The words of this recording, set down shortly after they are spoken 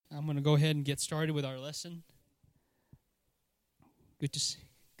I'm going to go ahead and get started with our lesson. Good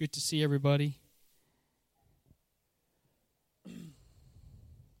to see everybody.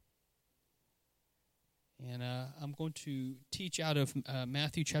 And I'm going to teach out of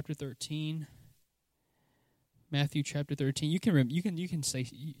Matthew chapter 13. Matthew chapter 13. You can stay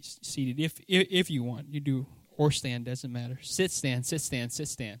seated if you want. You do or stand, doesn't matter. Sit, stand, sit, stand, sit,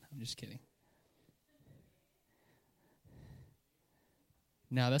 stand. I'm just kidding.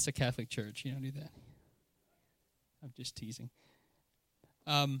 No, that's a Catholic church. You don't do that. I'm just teasing.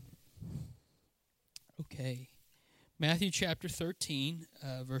 Okay. Matthew chapter 13,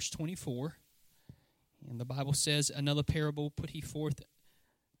 verse 24. And the Bible says, "Another parable put he forth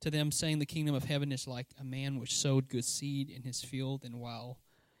to them, saying, The kingdom of heaven is like a man which sowed good seed in his field, and while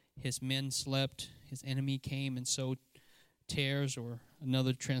his men slept, his enemy came and sowed tares," or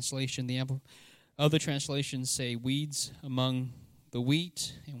another translation, other translations say weeds among the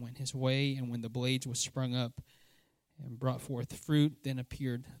wheat, and went his way, and when the blades were sprung up and brought forth fruit, then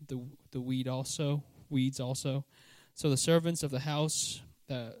appeared the weeds also. So the servants of the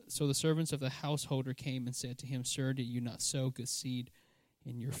householder came and said to him, "Sir, did you not sow good seed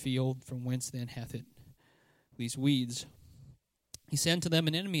in your field? From whence then hath it these weeds?" He said unto them,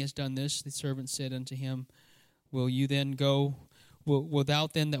 "An enemy has done this." The servant said unto him, Will thou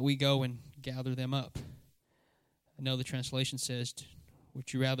then that we go and gather them up? Another translation says,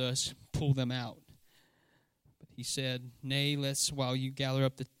 "Would you rather us pull them out?" But he said, "Nay, lest while you gather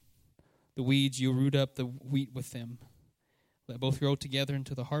up the weeds, you root up the wheat with them. Let both grow together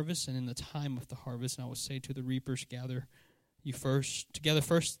into the harvest, and in the time of the harvest, and I will say to the reapers, gather together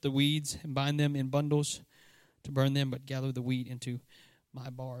first the weeds, and bind them in bundles to burn them, but gather the wheat into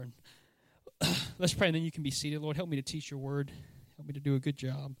my barn." Let's pray, and then you can be seated. Lord, help me to teach your word. Help me to do a good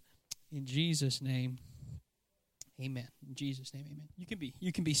job. In Jesus' name, amen. In Jesus' name, amen.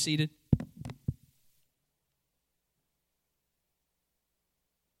 You can be seated.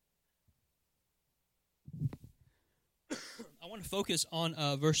 I want to focus on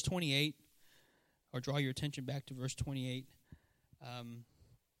verse 28, or draw your attention back to verse 28.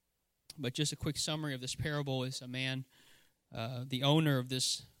 But just a quick summary of this parable is a man, the owner of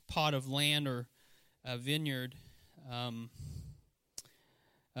this plot of land or vineyard,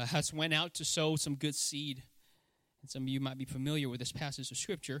 has went out to sow some good seed. And some of you might be familiar with this passage of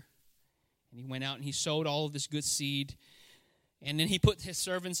Scripture. And he went out and he sowed all of this good seed. And then he put his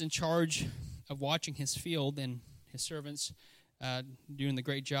servants in charge of watching his field. And his servants, doing the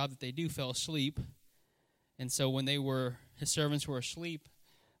great job that they do, fell asleep. And so when his servants were asleep,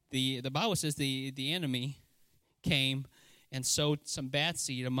 the Bible says the enemy came and sowed some bad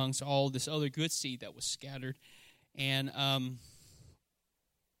seed amongst all this other good seed that was scattered. And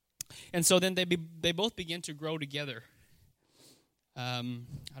so then they both begin to grow together. I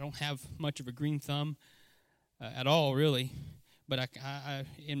don't have much of a green thumb at all, really. But I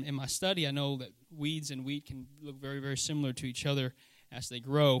in my study, I know that weeds and wheat can look very, very similar to each other as they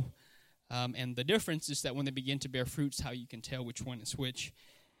grow. And the difference is that when they begin to bear fruits, how you can tell which one is which.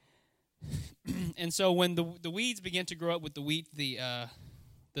 And so when the weeds begin to grow up with the wheat,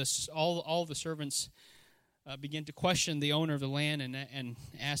 all the servants began to question the owner of the land and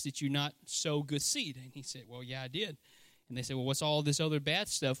asked, "Did you not sow good seed?" And he said, "Well, yeah, I did." And they said, "Well, what's all this other bad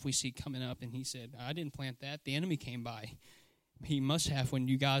stuff we see coming up?" And he said, "I didn't plant that. The enemy came by. He must have when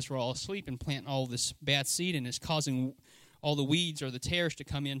you guys were all asleep and plant all this bad seed, and is causing all the weeds or the tares to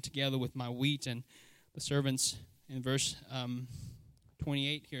come in together with my wheat." And the servants, in verse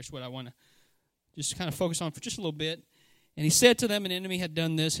 28, here's what I want to just kind of focus on for just a little bit. "And he said to them, An enemy had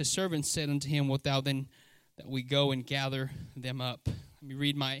done this. His servants said unto him, Wilt thou then that we go and gather them up?" Let me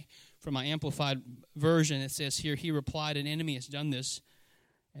read from my Amplified version. It says here, "He replied, An enemy has done this.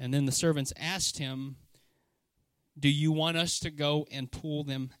 And then the servants asked him, Do you want us to go and pull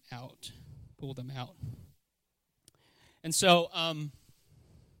them out?" Pull them out. And so,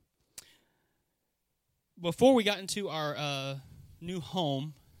 before we got into our new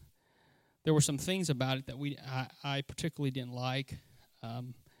home, there were some things about it that I particularly didn't like.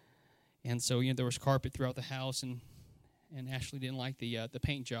 And so, there was carpet throughout the house, and Ashley didn't like the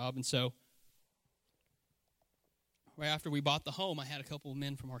paint job. And so, right after we bought the home, I had a couple of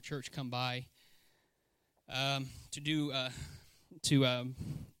men from our church come by to do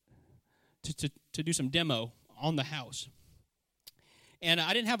some demo on the house. And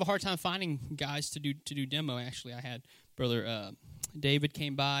I didn't have a hard time finding guys to do demo. Actually, I had Brother David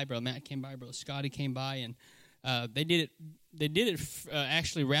came by, Brother Matt came by, Brother Scotty came by, and they did it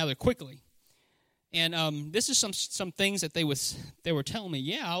actually rather quickly. And this is some things that they were telling me.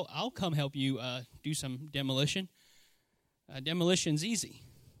 Yeah, I'll come help you do some demolition. Demolition's easy.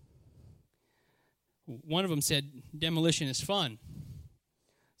 one of them said, demolition is fun.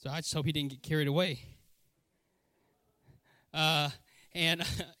 So I just hope he didn't get carried away. And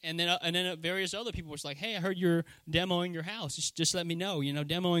then various other people was like, hey, I heard you're demoing your house. Just let me know.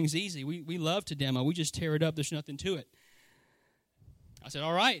 Demoing is easy. We love to demo. We just tear it up. There's nothing to it. I said,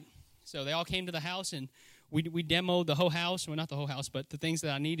 all right. So they all came to the house, and we demoed the whole house. Well, not the whole house, but the things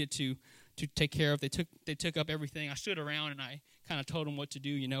that I needed to take care of. They took up everything. I stood around, and I kind of told them what to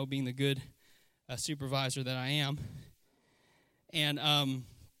do, being the good supervisor that I am. And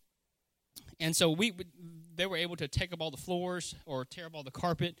so they were able to take up all the floors or tear up all the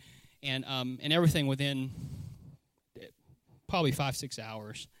carpet and everything within probably 5-6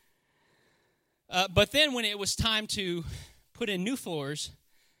 hours. But then when it was time to put in new floors,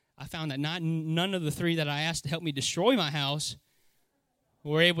 I found that none of the three that I asked to help me destroy my house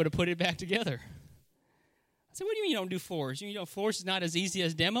were able to put it back together. I said, what do you mean you don't do floors? Floors is not as easy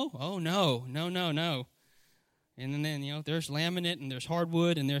as demo? Oh, no. And then, there's laminate and there's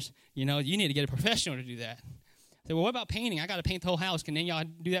hardwood and there's, you need to get a professional to do that. I said, well, what about painting? I got to paint the whole house. Can then y'all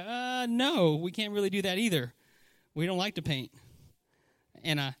do that? No, we can't really do that either. We don't like to paint.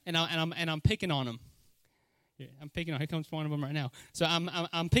 And I'm picking on them. Yeah, I'm picking on. Here comes one of them right now. So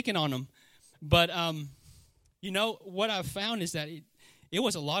I'm picking on them. But what I've found is that it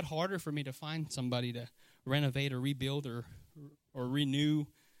was a lot harder for me to find somebody to renovate or rebuild or renew,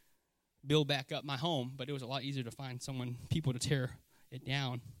 build back up my home, but it was a lot easier to find people to tear it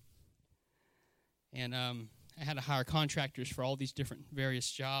down. And I had to hire contractors for all these different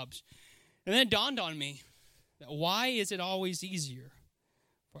various jobs. And then it dawned on me that why is it always easier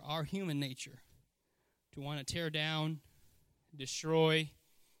for our human nature to want to tear down, destroy,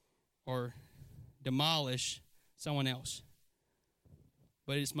 or demolish someone else?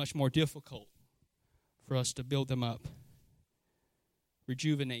 But it's much more difficult for us to build them up,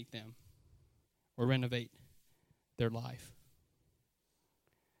 rejuvenate them, or renovate their life.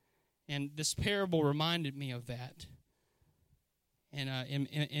 And this parable reminded me of that. And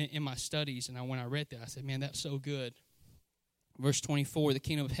in my studies, and when I read that, I said, man, that's so good. Verse 24, the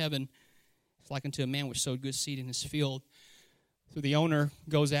kingdom of heaven is like unto a man which sowed good seed in his field. So the owner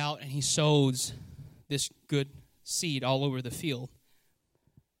goes out and he sows this good seed all over the field.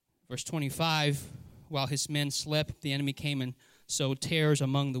 Verse 25, while his men slept, the enemy came and sowed tares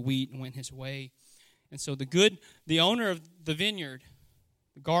among the wheat and went his way. And so the owner of the vineyard,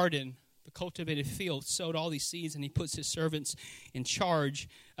 the garden, the cultivated field, sowed all these seeds, and he puts his servants in charge.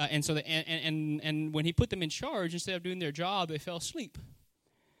 And when he put them in charge, instead of doing their job, they fell asleep.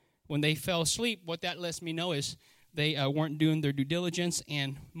 When they fell asleep, what that lets me know is they weren't doing their due diligence,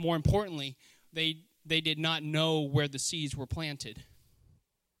 and more importantly, they did not know where the seeds were planted.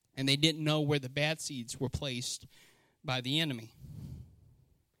 And they didn't know where the bad seeds were placed by the enemy.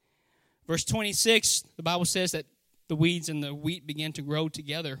 Verse 26, the Bible says that the weeds and the wheat began to grow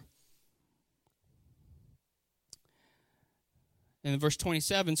together. And in verse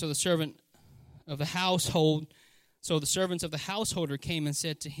 27, so the servants of the householder came and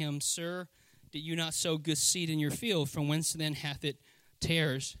said to him, Sir, did you not sow good seed in your field? From whence then hath it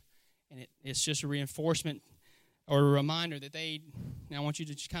tares? And it's just a reinforcement or a reminder that now I want you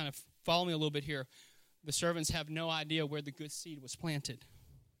to just kind of follow me a little bit here. The servants have no idea where the good seed was planted.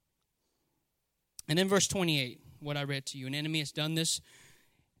 And in verse 28, what I read to you, an enemy has done this.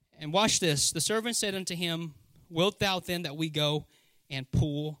 And watch this. The servant said unto him, Wilt thou then that we go and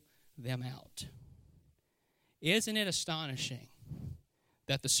pull them out? Isn't it astonishing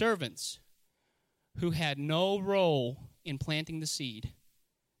that the servants who had no role in planting the seed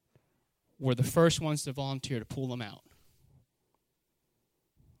were the first ones to volunteer to pull them out?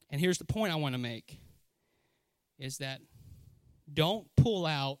 And here's the point I want to make, is that don't pull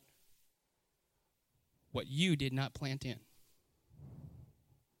out what you did not plant in.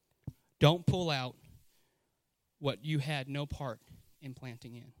 Don't pull out what you had no part in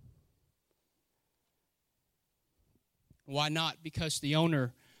planting in. Why not? Because the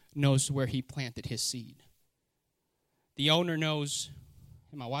owner knows where he planted his seed. The owner knows,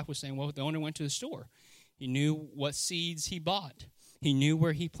 and my wife was saying, well, the owner went to the store. He knew what seeds he bought. He knew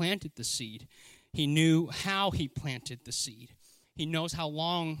where he planted the seed. He knew how he planted the seed. He knows how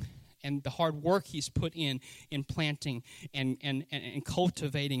long and the hard work he's put in planting and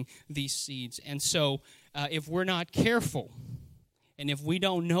cultivating these seeds. And so if we're not careful, and if we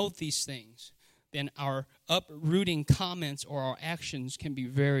don't know these things, then our uprooting comments or our actions can be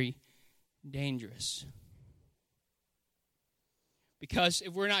very dangerous. Because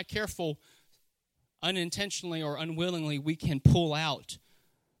if we're not careful, unintentionally or unwillingly, we can pull out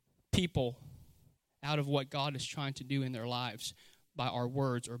people out of what God is trying to do in their lives by our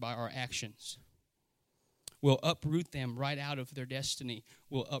words or by our actions. will uproot them right out of their destiny,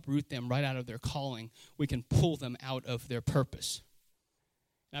 will uproot them right out of their calling. We can pull them out of their purpose.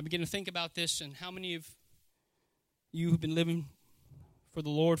 And I begin to think about this, and how many of you who've been living for the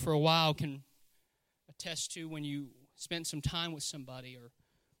Lord for a while can attest to when you spent some time with somebody, or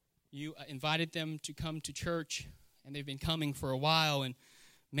you invited them to come to church, and they've been coming for a while, and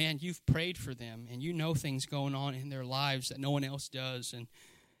man, you've prayed for them, and you know things going on in their lives that no one else does,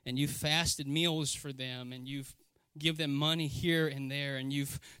 and you've fasted meals for them, and you've give them money here and there, and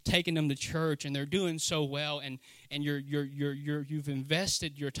you've taken them to church, and they're doing so well, and you've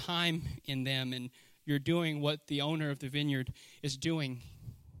invested your time in them, and you're doing what the owner of the vineyard is doing,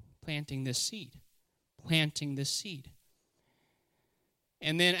 planting this seed.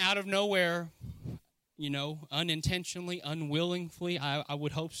 And then out of nowhere, unintentionally, unwillingly, I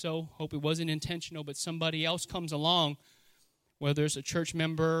would hope so, hope it wasn't intentional, but somebody else comes along, whether it's a church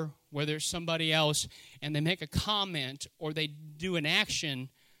member, whether it's somebody else, and they make a comment or they do an action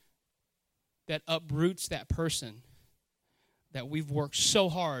that uproots that person that we've worked so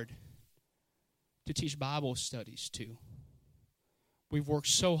hard to teach Bible studies to. We've worked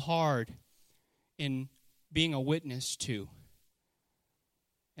so hard in being a witness to.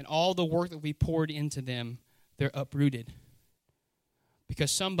 And all the work that we poured into them, they're uprooted.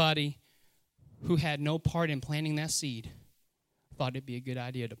 Because somebody who had no part in planting that seed thought it'd be a good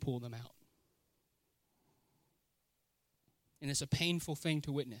idea to pull them out. And it's a painful thing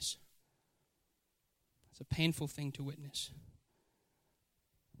to witness. It's a painful thing to witness.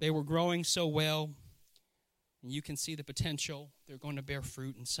 They were growing so well, and you can see the potential. They're going to bear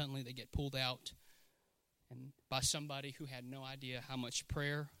fruit, and suddenly they get pulled out. And by somebody who had no idea how much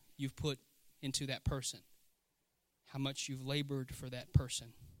prayer you've put into that person, how much you've labored for that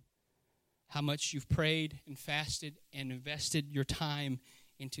person, how much you've prayed and fasted and invested your time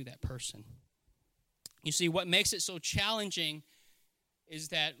into that person. You see, what makes it so challenging is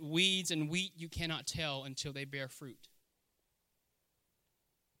that weeds and wheat you cannot tell until they bear fruit.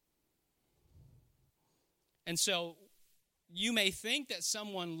 And so you may think that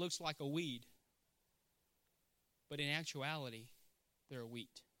someone looks like a weed, but in actuality, they're a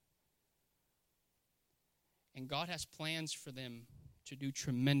wheat. And God has plans for them to do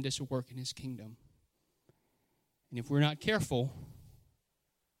tremendous work in His kingdom. And if we're not careful,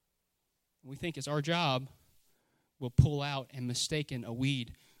 we think it's our job, we'll pull out and mistaken a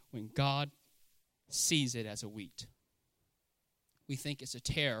weed when God sees it as a wheat. We think it's a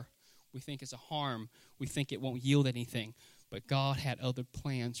tear. We think it's a harm. We think it won't yield anything. But God had other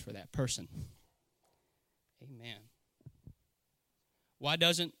plans for that person. Amen. Why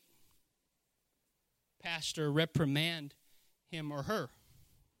doesn't pastor reprimand him or her?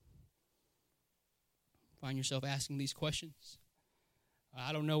 Find yourself asking these questions.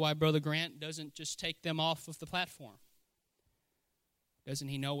 I don't know why Brother Grant doesn't just take them off of the platform. Doesn't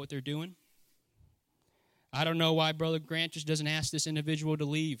he know what they're doing? I don't know why Brother Grant just doesn't ask this individual to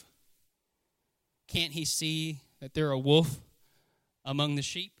leave. Can't he see that they're a wolf among the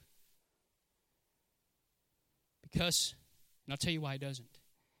sheep? Because, and I'll tell you why he doesn't.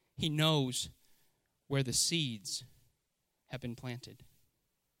 He knows where the seeds have been planted.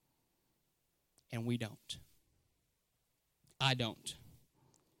 And we don't. I don't.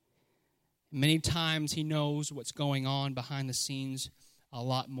 Many times he knows what's going on behind the scenes a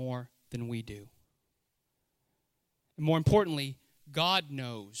lot more than we do. And more importantly, God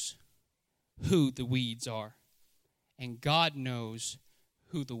knows who the weeds are. And God knows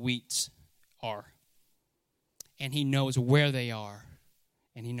who the wheats are. And He knows where they are.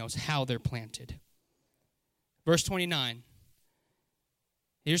 And He knows how they're planted. Verse 29.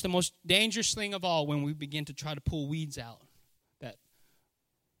 Here's the most dangerous thing of all when we begin to try to pull weeds out that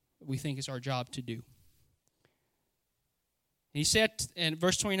we think is our job to do. He said, in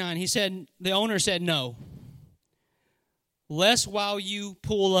verse 29, the owner said, no. Lest while you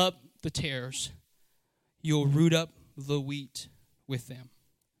pull up the tares, you'll root up the wheat with them.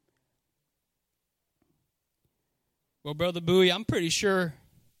 Well, Brother Bowie, I'm pretty sure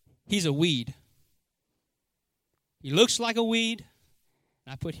he's a weed. He looks like a weed.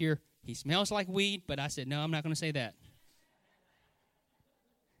 I put here, he smells like weed, but I said, no, I'm not going to say that.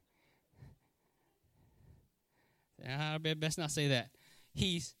 I best not say that.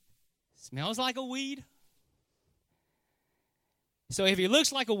 He smells like a weed. So if he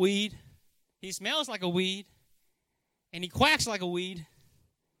looks like a weed, he smells like a weed, and he quacks like a weed,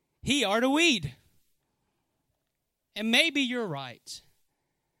 he are the weed. And maybe you're right.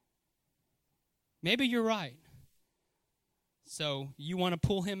 Maybe you're right. So you want to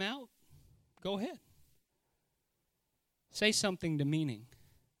pull him out? Go ahead. Say something demeaning.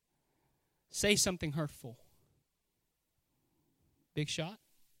 Say something hurtful. Big shot?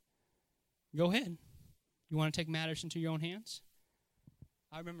 Go ahead. You want to take matters into your own hands?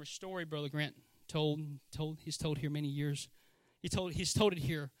 I remember a story Brother Grant he's told here many years. He's told it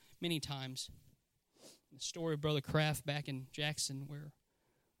here many times. The story of Brother Kraft back in Jackson, where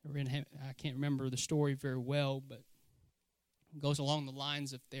I can't remember the story very well, but it goes along the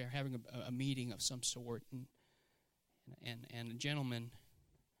lines of they're having a meeting of some sort, and a gentleman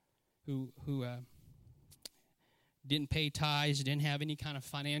who didn't pay tithes, didn't have any kind of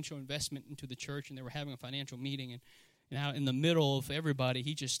financial investment into the church, and they were having a financial meeting, and out in the middle of everybody,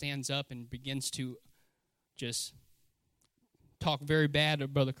 he just stands up and begins to just talk very bad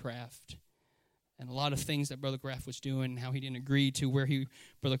of Brother Kraft and a lot of things that Brother Kraft was doing, how he didn't agree to where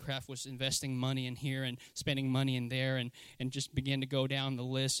Brother Kraft was investing money in here and spending money in there, and just began to go down the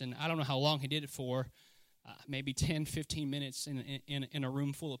list. And I don't know how long he did it for, maybe 10, 15 minutes in a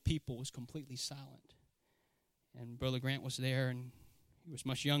room full of people. Was completely silent. And Brother Grant was there, and he was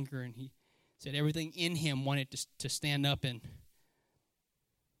much younger, and he said everything in him wanted to stand up and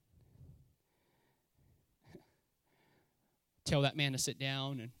tell that man to sit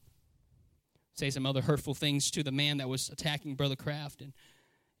down and say some other hurtful things to the man that was attacking Brother Kraft.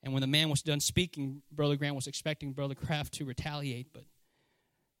 And when the man was done speaking, Brother Grant was expecting Brother Kraft to retaliate, but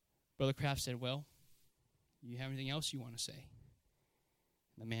Brother Kraft said, well, you have anything else you want to say?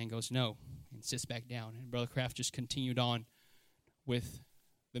 And the man goes, no, and sits back down. And Brother Kraft just continued on with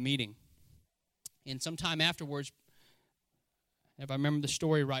the meeting. And sometime afterwards, if I remember the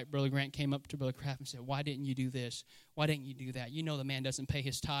story right, Brother Grant came up to Brother Kraft and said, why didn't you do this? Why didn't you do that? You know the man doesn't pay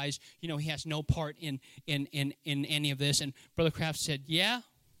his tithes. You know he has no part in any of this. And Brother Kraft said, yeah,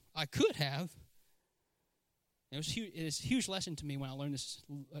 I could have. It was a huge lesson to me when I learned this,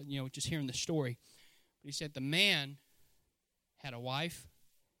 just hearing the story. But he said the man had a wife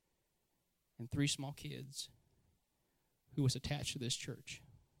and 3 small kids who was attached to this church.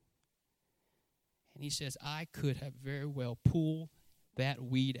 And he says, I could have very well pulled that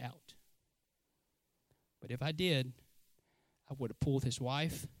weed out. But if I did, I would have pulled his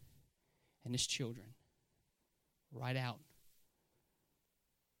wife and his children right out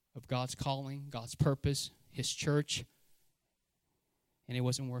of God's calling, God's purpose, his church, and it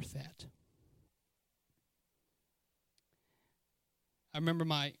wasn't worth that. I remember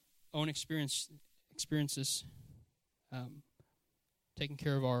my own experiences taking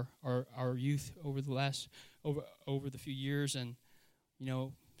care of our youth over the few years, and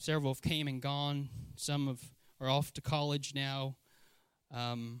several have came and gone. Some are off to college now,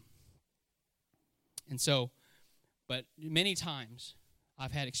 and so, but many times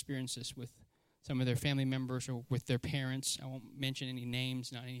I've had experiences with some of their family members or with their parents. I won't mention any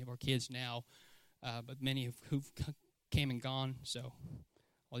names, not any of our kids now, but many who've came and gone. So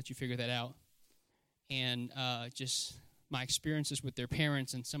I'll let you figure that out. And just my experiences with their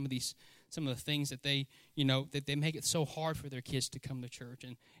parents and some of the things that they make it so hard for their kids to come to church,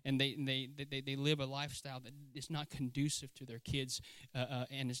 and they live a lifestyle that is not conducive to their kids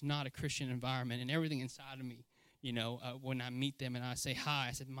and is not a Christian environment. And everything inside of me, when I meet them and I say hi,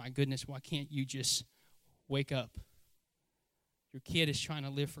 I said, my goodness, why can't you just wake up? Your kid is trying to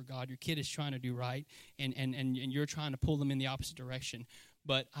live for God. Your kid is trying to do right, and you're trying to pull them in the opposite direction.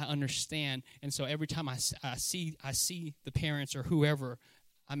 But I understand, and so every time I see the parents or whoever,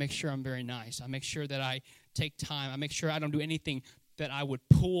 I make sure I'm very nice. I make sure that I take time. I make sure I don't do anything that I would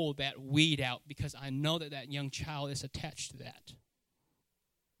pull that weed out, because I know that young child is attached to that.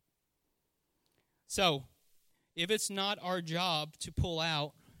 So, if it's not our job to pull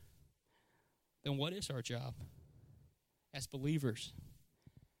out, then what is our job? As believers,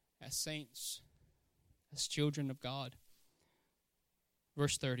 as saints, as children of God.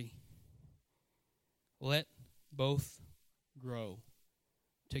 Verse 30. Let both grow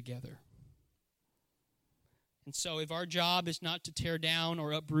together. And so if our job is not to tear down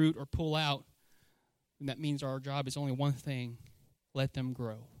or uproot or pull out, then that means our job is only one thing: let them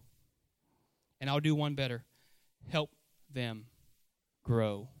grow. And I'll do one better: help them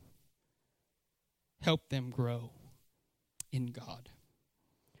grow. Help them grow in God.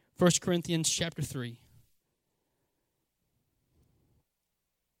 1 Corinthians chapter 3.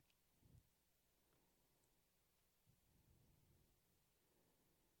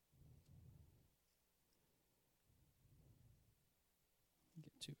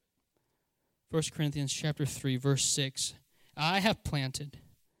 Get to it. 1 Corinthians chapter 3, verse 6. I have planted,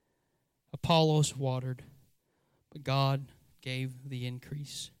 Apollos watered, but God gave the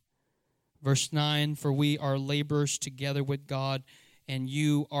increase. Verse 9, for we are laborers together with God, and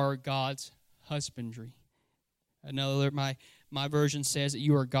you are God's husbandry. Another, my version says that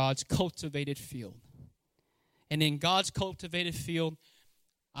you are God's cultivated field. And in God's cultivated field,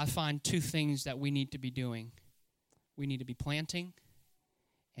 I find two things that we need to be doing. We need to be planting,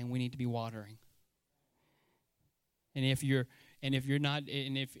 and we need to be watering. And if you're not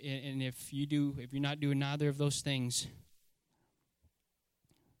doing neither of those things,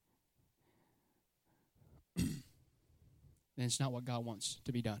 then it's not what God wants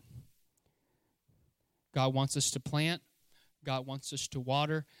to be done. God wants us to plant. God wants us to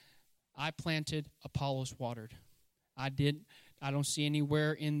water. I planted, Apollos watered. I don't see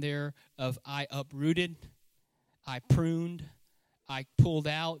anywhere in there of I uprooted, I pruned, I pulled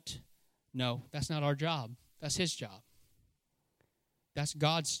out. No, that's not our job. That's His job. That's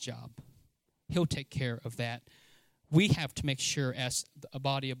God's job. He'll take care of that. We have to make sure as a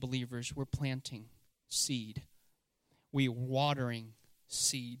body of believers we're planting seed. We're watering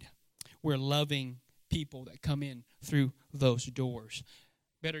seed. We're loving people that come in through those doors.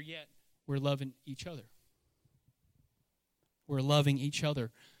 Better yet, we're loving each other. We're loving each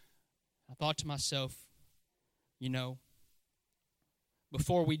other. I thought to myself,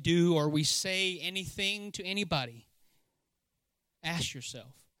 before we do or we say anything to anybody, ask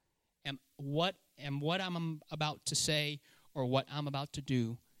yourself, what I'm about to say or what I'm about to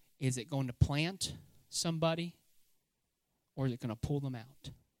do, is it going to plant somebody or is it going to pull them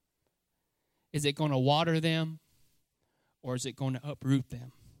out? Is it going to water them or is it going to uproot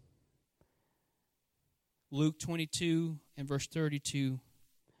them? Luke 22 and verse 32,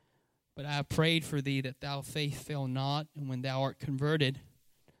 but I have prayed for thee that thou faith fail not, and when thou art converted,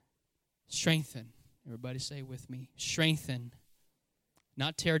 strengthen. Everybody say with me, strengthen.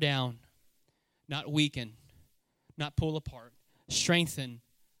 Not tear down, not weaken, not pull apart. Strengthen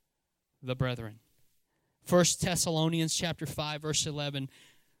the brethren. 1 Thessalonians chapter 5, verse 11.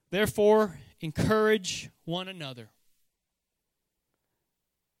 Therefore, encourage one another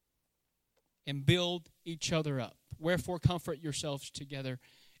and build each other up. Wherefore, comfort yourselves together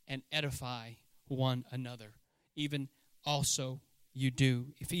and edify one another. Even also you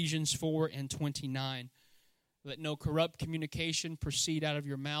do. Ephesians 4 and 29. Let no corrupt communication proceed out of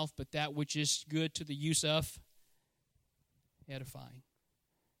your mouth, but that which is good to the use of edifying.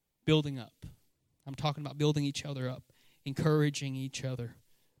 Building up. I'm talking about building each other up, encouraging each other.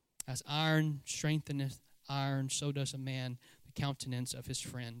 As iron strengtheneth iron, so does a man the countenance of his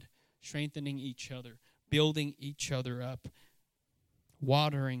friend. Strengthening each other, building each other up,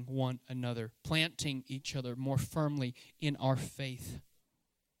 watering one another, planting each other more firmly in our faith.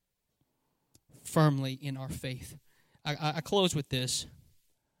 Firmly in our faith. I close with this.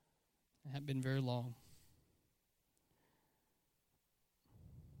 I haven't been very long.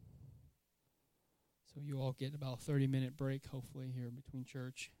 So you all get about a 30-minute break, hopefully, here between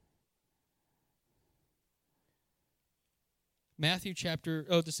church. Matthew chapter,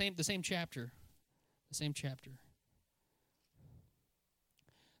 the same chapter. The same chapter.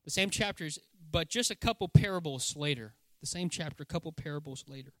 The same chapters, but just a couple parables later. The same chapter, a couple parables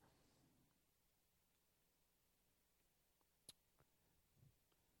later.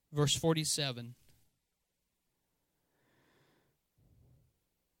 Verse 47.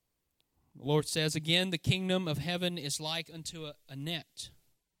 The Lord says again, the kingdom of heaven is like unto a net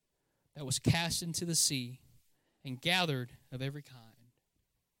that was cast into the sea and gathered of every kind,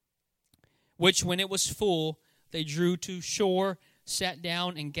 which when it was full, they drew to shore, sat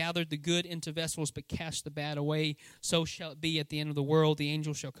down, and gathered the good into vessels, but cast the bad away. So shall it be at the end of the world. The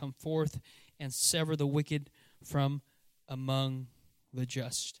angel shall come forth and sever the wicked from among the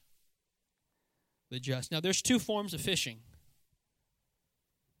just. The just. Now, there's two forms of fishing.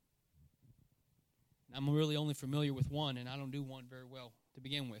 I'm really only familiar with one, and I don't do one very well to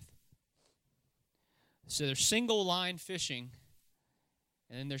begin with. So there's single line fishing,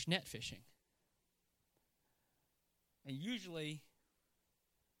 and then there's net fishing. And usually,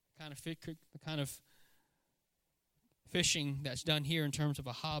 the kind of fishing that's done here in terms of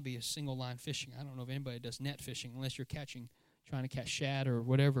a hobby is single line fishing. I don't know if anybody does net fishing unless you're trying to catch shad or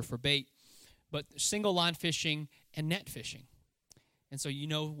whatever for bait. But single line fishing and net fishing. And so you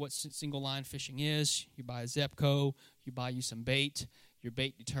know what single line fishing is. You buy a Zepco, you buy you some bait. Your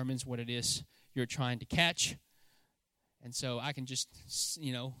bait determines what it is you're trying to catch. And so I can just,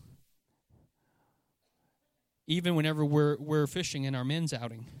 even whenever we're fishing in our men's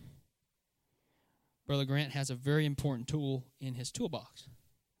outing, Brother Grant has a very important tool in his toolbox.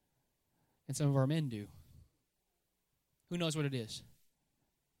 And some of our men do. Who knows what it is?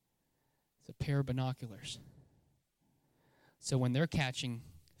 It's a pair of binoculars. So when they're catching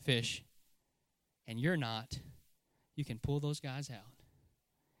fish and you're not, you can pull those guys out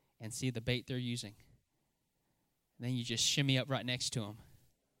and see the bait they're using. And then you just shimmy up right next to them.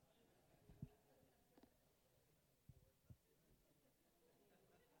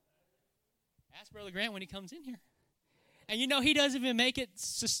 Brother Grant when he comes in here. And you know, he doesn't even make it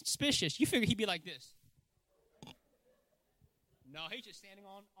suspicious. You figure he'd be like this. No, he's just standing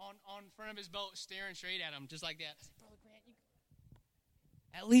on front of his boat, staring straight at him, just like that. I said, Brother Grant, you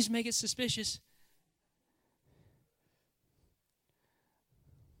at least make it suspicious.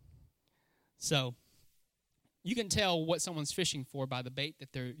 So, you can tell what someone's fishing for by the bait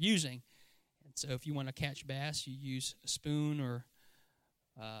that they're using. And so if you want to catch bass, you use a spoon or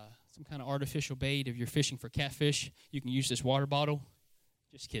some kind of artificial bait. If you're fishing for catfish, you can use this water bottle.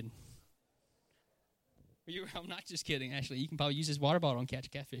 Just kidding. I'm not just kidding, actually. You can probably use this water bottle and catch a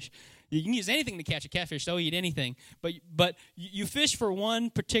catfish. You can use anything to catch a catfish. They'll eat anything. But you fish for one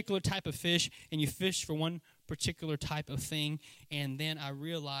particular type of fish, and you fish for one particular type of thing. And then I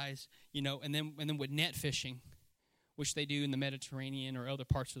realize, you know, and then with net fishing, which they do in the Mediterranean or other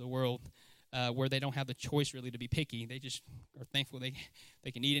parts of the world, where they don't have the choice really to be picky. They just are thankful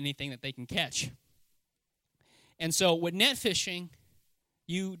they can eat anything that they can catch. And so with net fishing,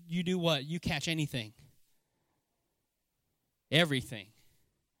 you do what? You catch anything. Everything.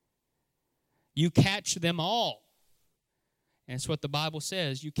 You catch them all. And it's what the Bible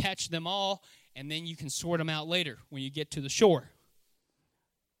says. You catch them all, and then you can sort them out later when you get to the shore.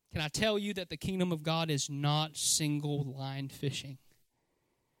 Can I tell you that the kingdom of God is not single-line fishing,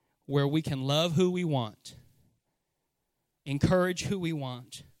 where we can love who we want, encourage who we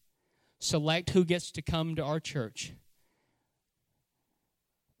want, select who gets to come to our church.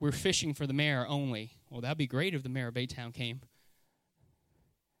 We're fishing for the mayor only. Well, that'd be great if the mayor of Baytown came.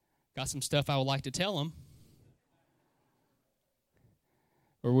 Got some stuff I would like to tell him.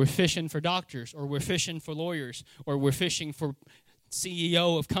 Or we're fishing for doctors, or we're fishing for lawyers, or we're fishing for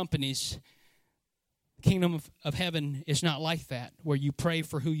CEO of companies. The kingdom of heaven is not like that, where you pray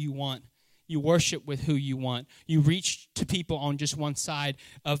for who you want. You worship with who you want. You reach to people on just one side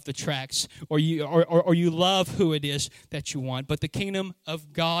of the tracks, or you love who it is that you want. But the kingdom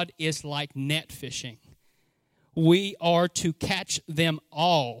of God is like net fishing. We are to catch them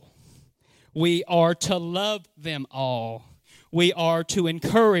all. We are to love them all. We are to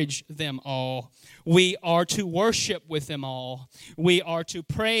encourage them all. We are to worship with them all. We are to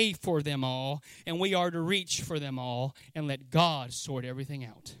pray for them all. And we are to reach for them all and let God sort everything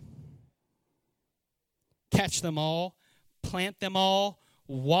out. Catch them all, plant them all,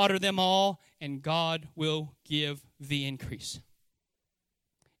 water them all, and God will give the increase.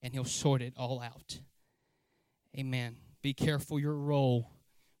 And He'll sort it all out. Amen. Be careful your role.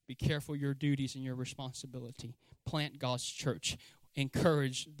 Be careful your duties and your responsibility. Plant God's church.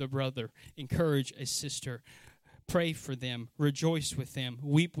 Encourage the brother. Encourage a sister. Pray for them. Rejoice with them.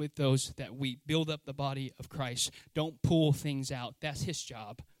 Weep with those that weep. Build up the body of Christ. Don't pull things out. That's His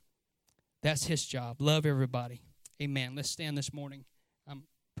job. That's His job. Love everybody. Amen. Let's stand this morning. I'm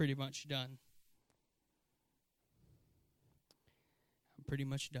pretty much done. I'm pretty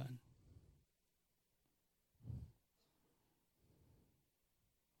much done.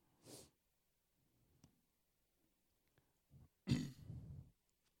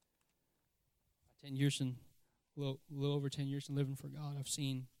 A little over 10 years in living for God, I've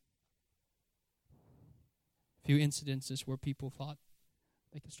seen a few incidences where people thought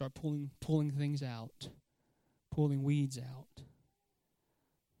they could start pulling things out, pulling weeds out,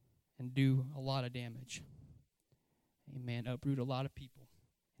 and do a lot of damage. Amen. Uproot a lot of people.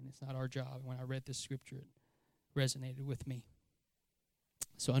 And it's not our job. When I read this scripture, it resonated with me.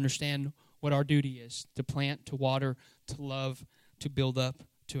 So understand what our duty is: to plant, to water, to love, to build up,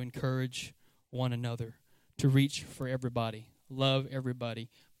 to encourage one another, to reach for everybody, love everybody,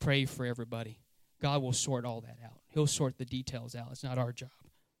 pray for everybody. God will sort all that out. He'll sort the details out. It's not our job.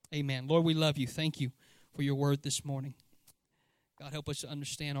 Amen. Lord, we love you. Thank you for your word this morning. God, help us to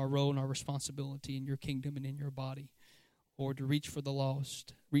understand our role and our responsibility in your kingdom and in your body. Lord, to reach for the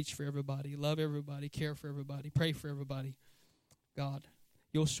lost, reach for everybody, love everybody, care for everybody, pray for everybody. God,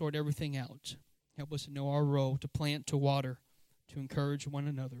 you'll sort everything out. Help us to know our role, to plant, to water, to encourage one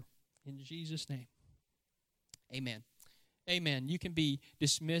another. In Jesus' name, amen. Amen. You can be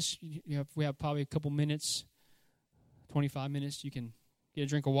dismissed. We have probably a couple minutes, 25 minutes. You can get a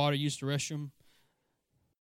drink of water, use the restroom.